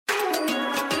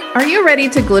Are you ready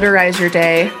to glitterize your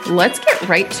day? Let's get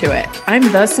right to it.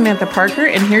 I'm the Samantha Parker,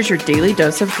 and here's your daily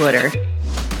dose of glitter.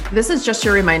 This is just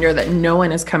a reminder that no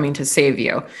one is coming to save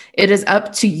you. It is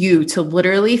up to you to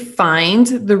literally find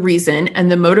the reason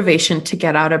and the motivation to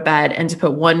get out of bed and to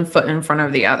put one foot in front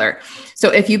of the other. So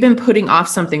if you've been putting off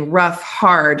something rough,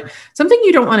 hard, something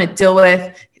you don't want to deal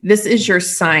with, this is your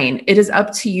sign. It is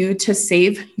up to you to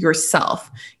save yourself.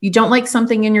 You don't like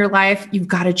something in your life, you've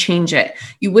got to change it.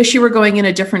 You wish you were going in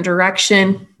a different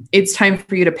direction, it's time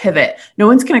for you to pivot. No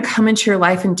one's going to come into your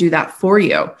life and do that for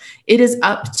you. It is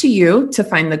up to you to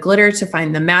find the glitter, to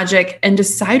find the magic, and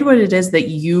decide what it is that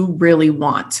you really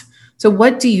want. So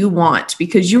what do you want?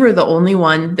 Because you are the only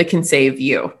one that can save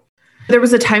you. There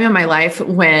was a time in my life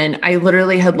when I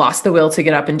literally had lost the will to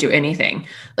get up and do anything.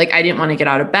 Like I didn't want to get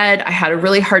out of bed. I had a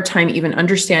really hard time even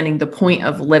understanding the point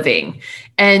of living.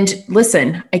 And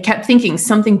listen, I kept thinking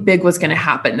something big was going to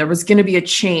happen. There was going to be a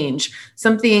change.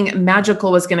 Something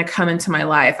magical was going to come into my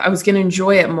life. I was going to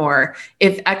enjoy it more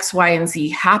if X, Y, and Z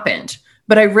happened.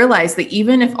 But I realized that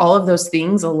even if all of those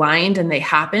things aligned and they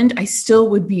happened, I still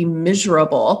would be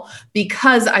miserable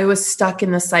because I was stuck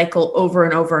in the cycle over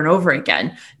and over and over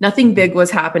again. Nothing big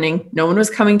was happening. No one was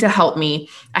coming to help me.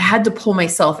 I had to pull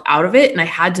myself out of it and I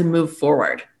had to move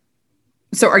forward.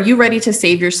 So are you ready to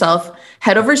save yourself?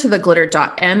 Head over to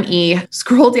theglitter.me,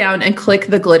 scroll down and click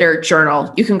the glitter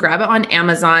journal. You can grab it on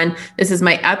Amazon. This is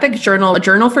my epic journal, a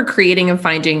journal for creating and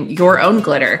finding your own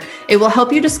glitter. It will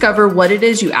help you discover what it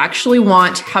is you actually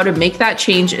want, how to make that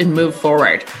change and move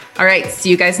forward. All right, see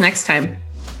you guys next time.